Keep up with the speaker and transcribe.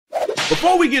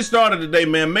Before we get started today,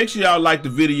 man, make sure y'all like the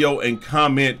video and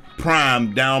comment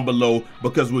Prime down below,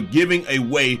 because we're giving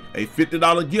away a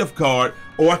 $50 gift card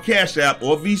or a Cash App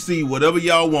or VC, whatever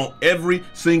y'all want, every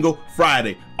single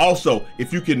Friday. Also,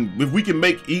 if we can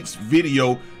make each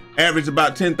video average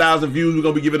about 10,000 views, we're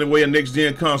gonna be giving away a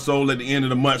next-gen console at the end of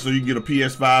the month, so you can get a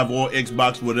PS5 or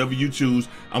Xbox, whatever you choose.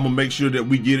 I'm gonna make sure that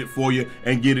we get it for you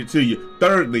and get it to you.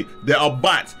 Thirdly, there are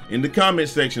bots in the comment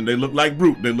section. They look like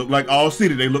Brute, they look like All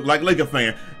City, they look like Laker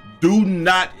Fan. Do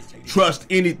not trust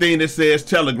anything that says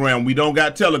Telegram. We don't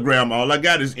got Telegram. All I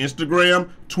got is Instagram,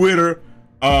 Twitter,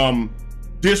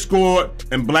 Discord,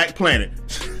 and Black Planet.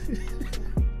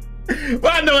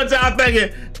 Well, I know what y'all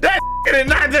thinking. That did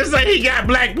not just say he got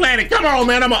Black Planet. Come on,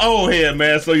 man. I'm an old head,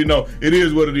 man. So, you know, it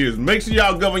is what it is. Make sure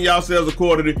y'all govern yourselves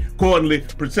accordingly.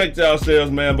 Protect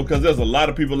yourselves, man, because there's a lot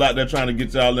of people out there trying to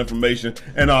get y'all information,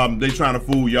 and they trying to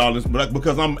fool y'all. But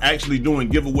because I'm actually doing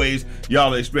giveaways,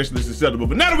 y'all are especially susceptible.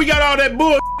 But now that we got all that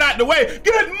bull out the way,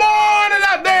 good morning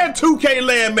out there in 2K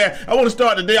land, man. I want to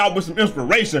start the day off with some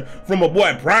inspiration from my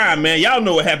boy Prime, man. Y'all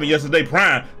know what happened yesterday.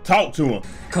 Prime, talk to him.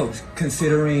 Coach,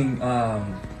 considering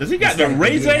does he got the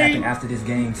razor after this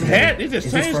game today, it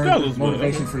just changed colors.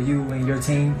 Motivation for you and your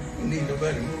team? You need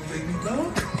nobody to motivate me,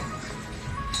 dog.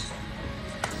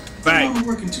 Right. I'm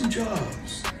working 2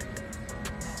 jobs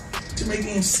to make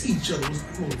ends see each other was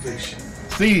motivation.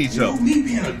 See each other. Me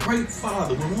being a great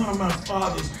father, when one of my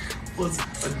fathers was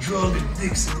a drug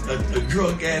addiction, a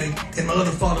drug addict, and my other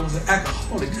father was an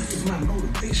alcoholic, that was my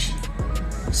motivation.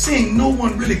 Seeing no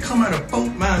one really come out of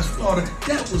Fort Myers, Florida,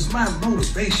 that was my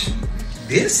motivation.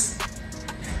 This?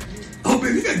 Oh,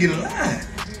 baby, you gotta get in line.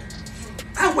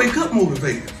 I wake up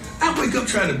motivated. I wake up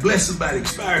trying to bless somebody,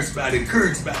 inspire somebody,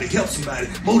 encourage somebody, help somebody,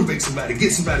 motivate somebody,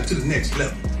 get somebody to the next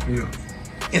level. Yeah.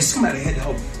 And somebody had the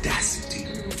audacity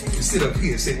to sit up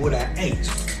here and say what I ain't.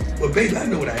 Well, baby, I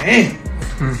know what I am.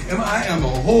 And I am a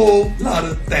whole lot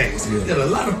of things that a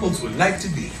lot of folks would like to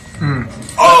be.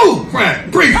 Oh,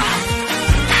 Brian, breathe.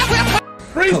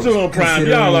 Praise to him, Prime.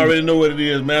 Y'all already know what it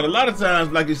is, man. A lot of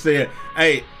times, like you said,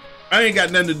 hey, I ain't got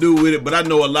nothing to do with it, but I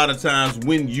know a lot of times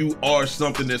when you are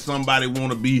something that somebody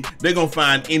want to be, they're gonna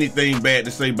find anything bad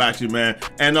to say about you, man.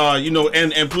 And you know,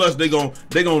 and plus they gonna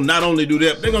not only do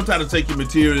that, they're gonna try to take your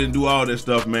material and do all that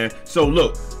stuff, man. So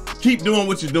look, keep doing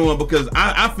what you're doing, because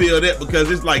I feel that, because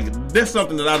it's like that's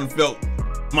something that I done felt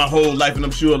my whole life, and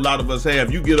I'm sure a lot of us have.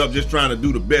 You get up just trying to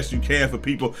do the best you can for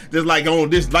people, just like on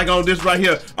this right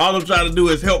here. All I'm trying to do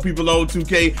is help people on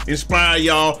 2K, inspire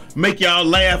y'all, make y'all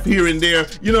laugh here and there.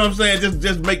 You know what I'm saying?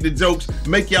 Just make the jokes,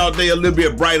 make y'all day a little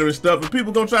bit brighter and stuff. And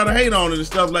people gonna try to hate on it and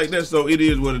stuff like that. So it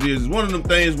is what it is. It's one of them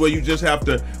things where you just have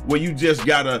to, where you just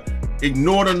gotta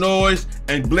ignore the noise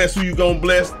and bless who you gonna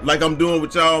bless, like I'm doing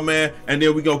with y'all, man. And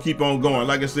then we gonna keep on going.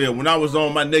 Like I said, when I was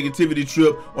on my negativity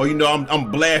trip, or you know,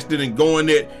 I'm blasted and going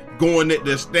at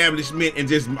the establishment, and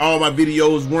just all my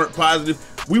videos weren't positive,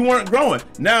 we weren't growing.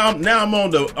 Now I'm on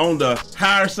the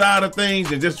higher side of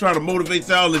things, and just trying to motivate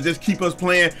y'all and just keep us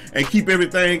playing and keep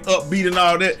everything upbeat and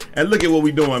all that. And look at what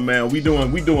we doing, man. We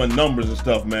doing numbers and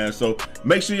stuff, man. So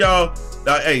make sure y'all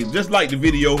hey, just like the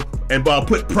video and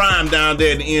put Prime down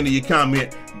there at the end of your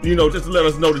comment, you know, just to let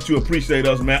us know that you appreciate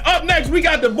us, man. Up next, we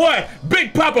got the boy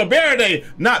Big Papa Verde,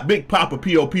 not Big Papa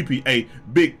P-O-P-P-A,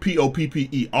 Big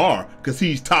P-O-P-P-E-R, because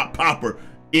he's top popper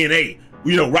NA,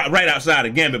 you know, right outside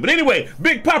of Gambit. But anyway,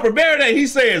 Big Papa Verde, he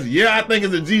says, yeah, I think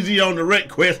it's a GG on the rec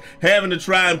quest, having to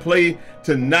try and play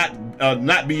to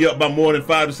not be up by more than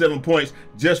 5 to 7 points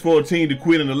just for a team to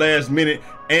quit in the last minute,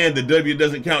 and the W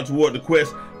doesn't count toward the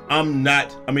quest.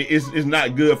 It's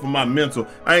not good for my mental.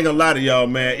 I ain't gonna lie to y'all,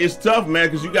 man. It's tough, man,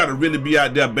 because you gotta really be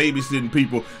out there babysitting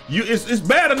people. It's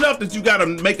bad enough that you gotta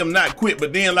make them not quit,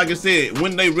 but then, like I said,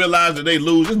 when they realize that they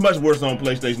lose, it's much worse on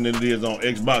PlayStation than it is on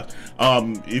Xbox.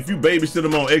 If you babysit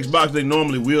them on Xbox, they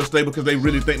normally will stay because they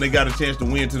really think they got a chance to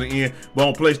win to the end. But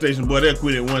on PlayStation, boy, they'll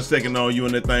quit in 1 second on you,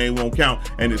 and that thing won't count,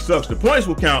 and it sucks. The points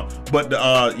will count, but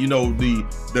the you know, the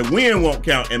win won't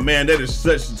count, and man, that is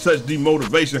such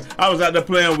demotivation. I was out there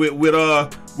playing with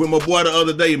my boy the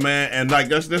other day, man, and like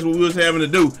that's what we was having to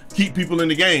do, keep people in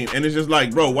the game. And it's just like,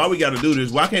 bro, why we gotta do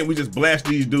this? Why can't we just blast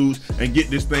these dudes and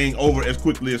get this thing over as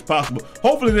quickly as possible?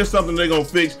 Hopefully there's something they're gonna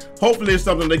fix. Hopefully it's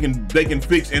something they can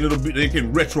fix, and they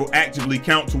can retroactively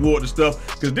count toward the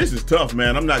stuff, because this is tough,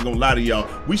 man. I'm not gonna lie to y'all.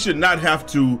 We shouldn't have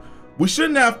to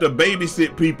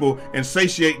babysit people and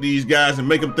satiate these guys and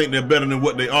make them think they're better than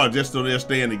what they are just so they'll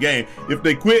stay in the game. If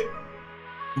they quit,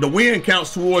 the win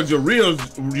counts towards your real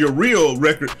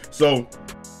record, so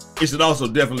it should also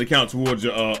definitely count towards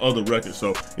your other record.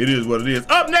 So it is what it is.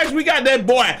 Up next, we got that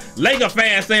boy Laker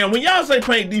Fan saying, when y'all say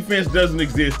paint defense doesn't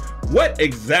exist, what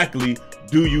exactly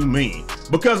do you mean?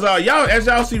 Because y'all, as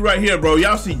y'all see right here, bro,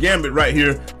 y'all see Gambit right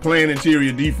here playing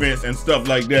interior defense and stuff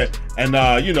like that, and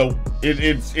you know,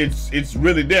 it's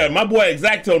really there. My boy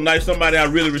Exacto Knife, somebody I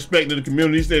really respect in the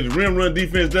community, he says rim run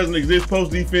defense doesn't exist,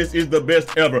 post defense is the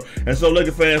best ever. And so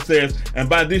Lakers fan says, and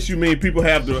by this you mean people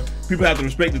have to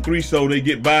respect the three so they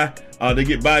get by. They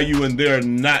get by you and they're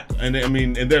not, and I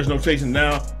mean, and there's no chasing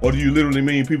now, or do you literally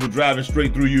mean people driving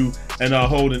straight through you and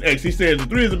holding X? He says the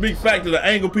three is a big factor. The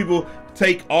angle people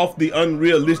take off the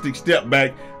unrealistic step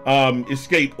back,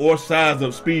 escape, or size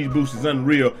up speed boost is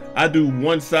unreal. I do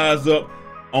one size up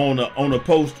on a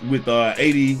post with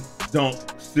 80 dunk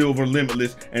silver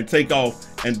limitless and take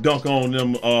off and dunk on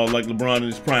them like LeBron in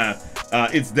his prime.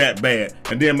 It's that bad.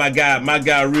 And then my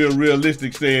guy real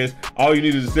realistic says all you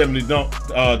need is a 70 dunk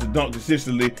to dunk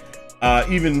consistently.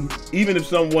 Even if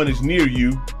someone is near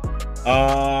you,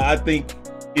 I think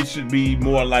it should be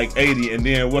more like 80. And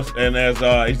then as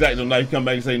Exacto Knife come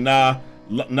back and say, nah,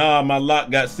 my lock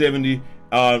got 70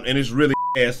 and it's really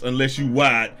ass unless you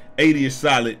wide. 80 is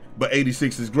solid, but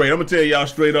 86 is great. I'm gonna tell y'all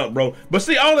straight up, bro. But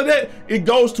see, all of that, it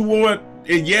goes toward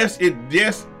it.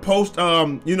 Yes, post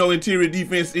you know, interior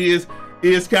defense is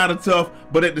kind of tough,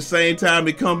 but at the same time,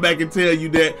 it come back and tell you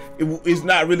that it's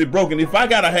not really broken. If I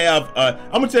gotta have,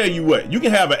 I'm gonna tell you what, you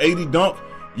can have an 80 dunk.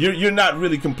 You're not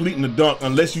really completing the dunk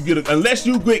unless you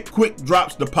get quick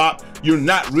drops to pop. You're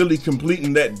not really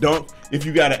completing that dunk if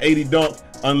you got an 80 dunk.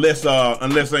 Unless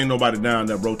ain't nobody down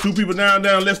there, bro. Two people down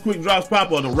there, unless quick drops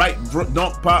pop or the right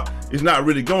dunk pop is not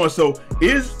really going. So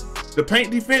is the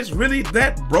paint defense really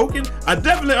that broken? I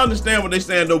definitely understand what they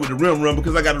saying though with the rim run,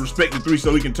 because I got to respect the three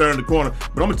so he can turn the corner.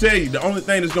 But I'm gonna tell you, the only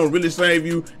thing that's gonna really save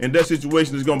you in that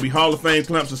situation is gonna be Hall of Fame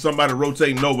clamps or somebody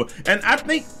rotating over. And I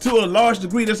think to a large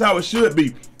degree that's how it should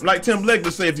be. Like Tim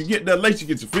Legler say, if you get that late, you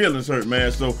get your feelings hurt,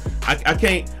 man. So I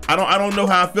don't know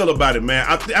how I feel about it, man.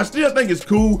 I still think it's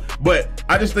cool, but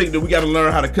I just think that we got to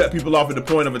learn how to cut people off at the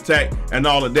point of attack and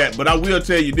all of that. But I will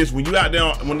tell you this: when you out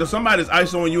there, when somebody's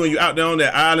isoing you and you out there on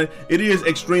that island, it is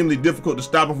extremely difficult to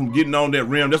stop them from getting on that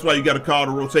rim. That's why you got to call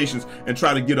the rotations and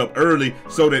try to get up early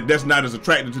so that that's not as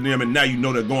attractive to them. And now you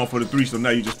know they're going for the three, so now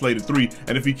you just play the three.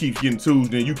 And if he keeps getting twos,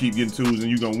 then you keep getting twos,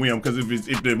 and you're gonna win. Because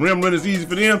if the rim run is easy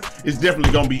for them, it's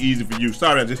definitely gonna be easy for you.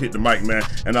 Sorry, I just hit the mic, man.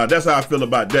 And that's how I feel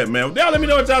about that, man. Y'all let me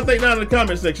know what y'all think down in the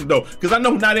comment section, though, because I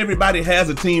know not everybody has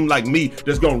a team like me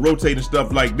that's gonna rotate and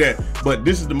stuff like that. But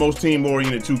this is the most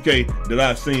team-oriented 2K that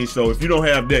I've seen. So if you don't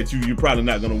have that, you're probably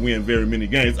not gonna win very many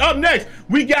games. Up next,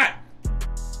 we got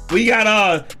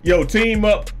team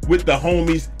up with the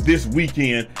homies this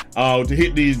weekend to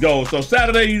hit these goals. So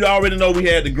Saturday, you already know we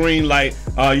had the green light.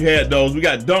 You had those. We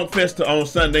got Dunk Fest on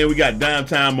Sunday. We got Dime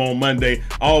Time on Monday.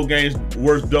 All games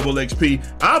worth double XP.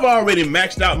 I've already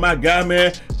maxed out my guy,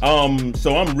 man.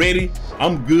 So I'm ready.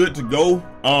 I'm good to go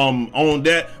on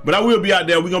that. But I will be out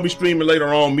there. We're gonna be streaming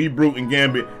later on. Me, Brute, and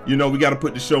Gambit. You know, we got to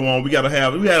put the show on. We had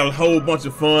a whole bunch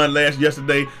of fun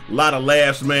yesterday. A lot of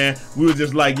laughs, man. We were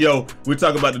just like, yo, we're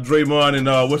talking about the Draymond and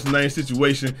what's the name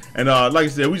situation. And like I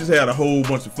said, we just had a whole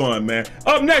bunch of fun, man.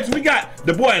 Up next, we got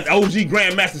the boy OG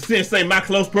Grandmaster Sensei, my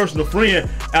close personal friend.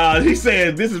 He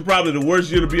said this is probably the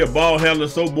worst year to be a ball handler.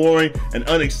 So boring and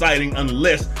unexciting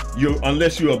unless you're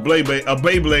a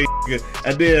Beyblade.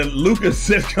 And then Lucas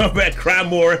says come back, cry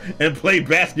more, and play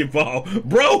basketball.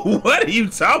 Bro, what are you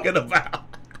talking about?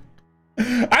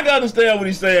 I can understand what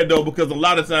he's saying though, because a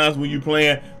lot of times when you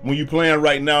playing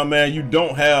right now, man, you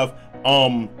don't have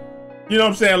you know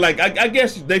what I'm saying? Like, I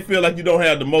guess they feel like you don't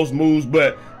have the most moves,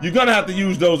 but you're gonna have to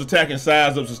use those attacking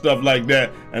size ups and stuff like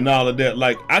that and all of that.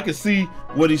 Like, I can see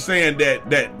what he's saying,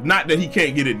 that not that he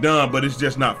can't get it done, but it's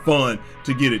just not fun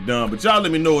to get it done. But y'all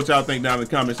let me know what y'all think down in the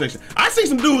comment section. I see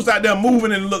some dudes out there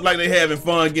moving and look like they having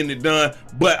fun getting it done,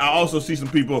 but I also see some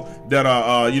people that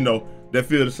are you know, that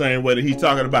feel the same way that he's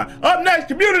talking about. Up next,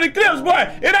 community clips, boy.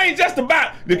 It ain't just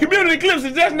about the community clips.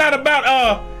 It's just not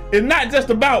about it's not just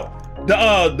about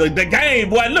the game,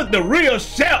 boy. Look, the real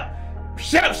Shep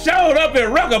showed up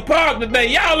in Rucker Park today.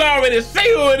 Y'all already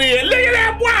see who it is. Look at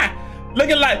that boy.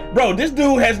 Looking like, bro, this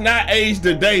dude has not aged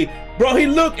a day. Bro, he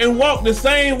looked and walked the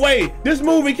same way. This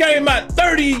movie came out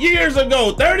 30 years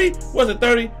ago. 30? Was it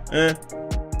 30?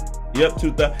 Yep,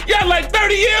 2000. Yeah, like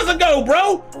 30 years ago,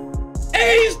 bro.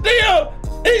 And he still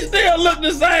look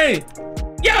the same.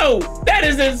 Yo, that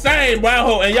is insane,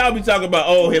 bro. And y'all be talking about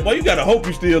old head. Boy, you gotta hope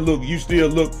you still look, you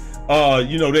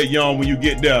know, that young when you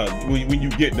get there. When you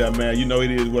get there, man, you know it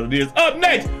is what it is. Up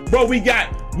next, bro, we got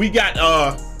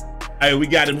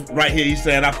him right here. He's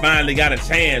saying, I finally got a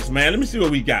chance, man. Let me see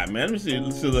what we got, man. Let me see the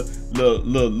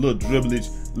little dribblage.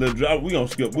 We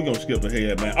gonna skip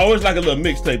ahead, man. Oh, it's like a little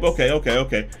mixtape.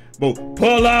 Okay. But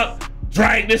pull up,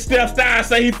 Drag this step style,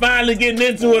 say he finally getting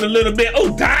into it a little bit.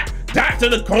 Oh, dot to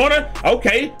the corner.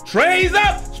 Okay, trays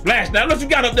up, splash down. Look, you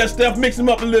got up that stuff, mix him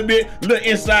up a little bit, little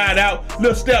inside out,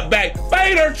 little step back,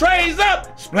 fader, trays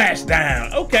up, splash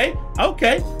down. Okay.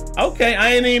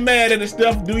 I ain't even mad at the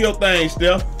stuff. Do your thing,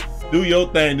 Steph. Do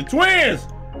your thing. The twins,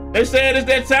 they said it's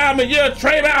that time of year,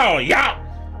 trade ball, y'all.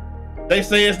 They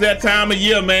say it's that time of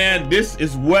year, man. This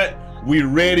is what we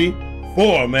ready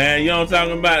for, man. You know what I'm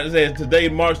talking about? It says today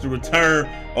marks the return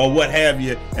or what have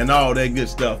you and all that good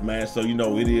stuff, man. So, you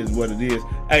know, it is what it is.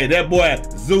 Hey, that boy,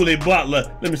 Zuli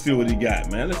Butler, let me see what he got,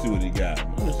 man. Let's see what he got,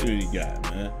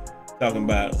 man. Talking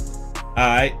about, all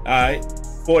right.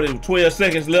 12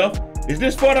 seconds left. Is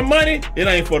this for the money? It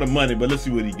ain't for the money, but let's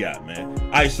see what he got, man.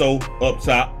 ISO up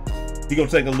top. He gonna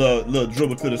take a little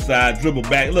dribble to the side, dribble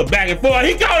back, a little back and forth.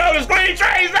 He caught on the screen,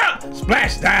 trays up,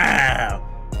 splash down.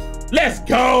 Let's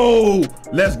go.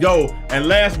 And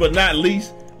last but not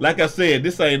least, like I said,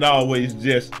 this ain't always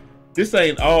just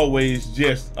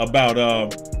about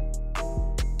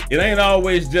it ain't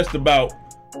always just about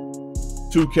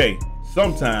 2K.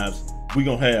 Sometimes we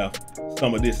gonna have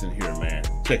some of this in here, man.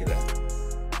 Check it out.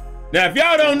 Now, if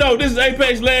y'all don't know, this is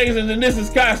Apex Legends and this is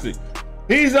Caustic.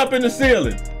 He's up in the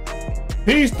ceiling.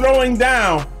 He's throwing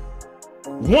down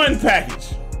one package.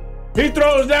 He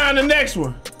throws down the next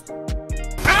one.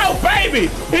 Oh, baby!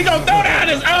 He gonna throw down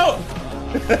his own.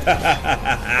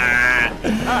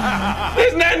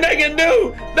 There's nothing they can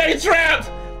do. They trapped.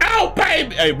 Oh,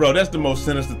 baby! Hey, bro, that's the most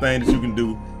sinister thing that you can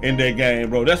do in that game,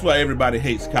 bro. That's why everybody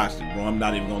hates Caustic, bro. I'm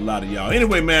not even gonna lie to y'all.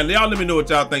 Anyway, man, y'all let me know what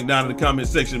y'all think down in the comment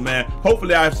section, man.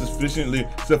 Hopefully I've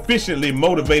sufficiently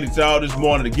motivated y'all this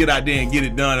morning to get out there and get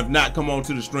it done. If not, come on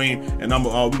to the stream and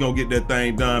we gonna get that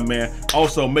thing done, man.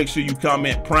 Also, make sure you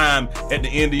comment Prime at the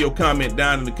end of your comment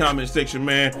down in the comment section,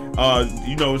 man.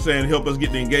 You know what I'm saying? Help us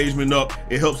get the engagement up.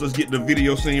 It helps us get the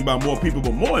video seen by more people,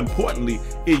 but more importantly,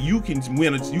 it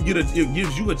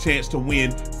gives you a chance to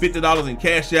win $50 in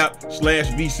Cash App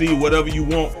 /VC, whatever you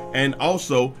want, and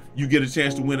also you get a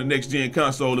chance to win a next gen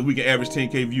console that we can average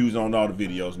 10K views on all the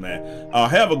videos, man.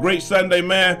 Have a great Sunday,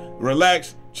 man.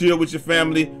 Relax, chill with your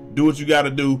family, do what you gotta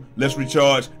do. Let's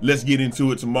recharge, let's get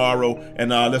into it tomorrow, and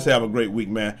let's have a great week,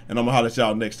 man. And I'm gonna holler at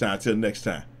y'all next time. Till next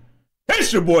time,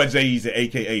 it's your boy Eazy,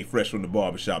 aka Fresh from the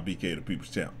Barbershop, BK the People's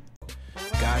Champ.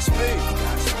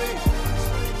 Godspeed.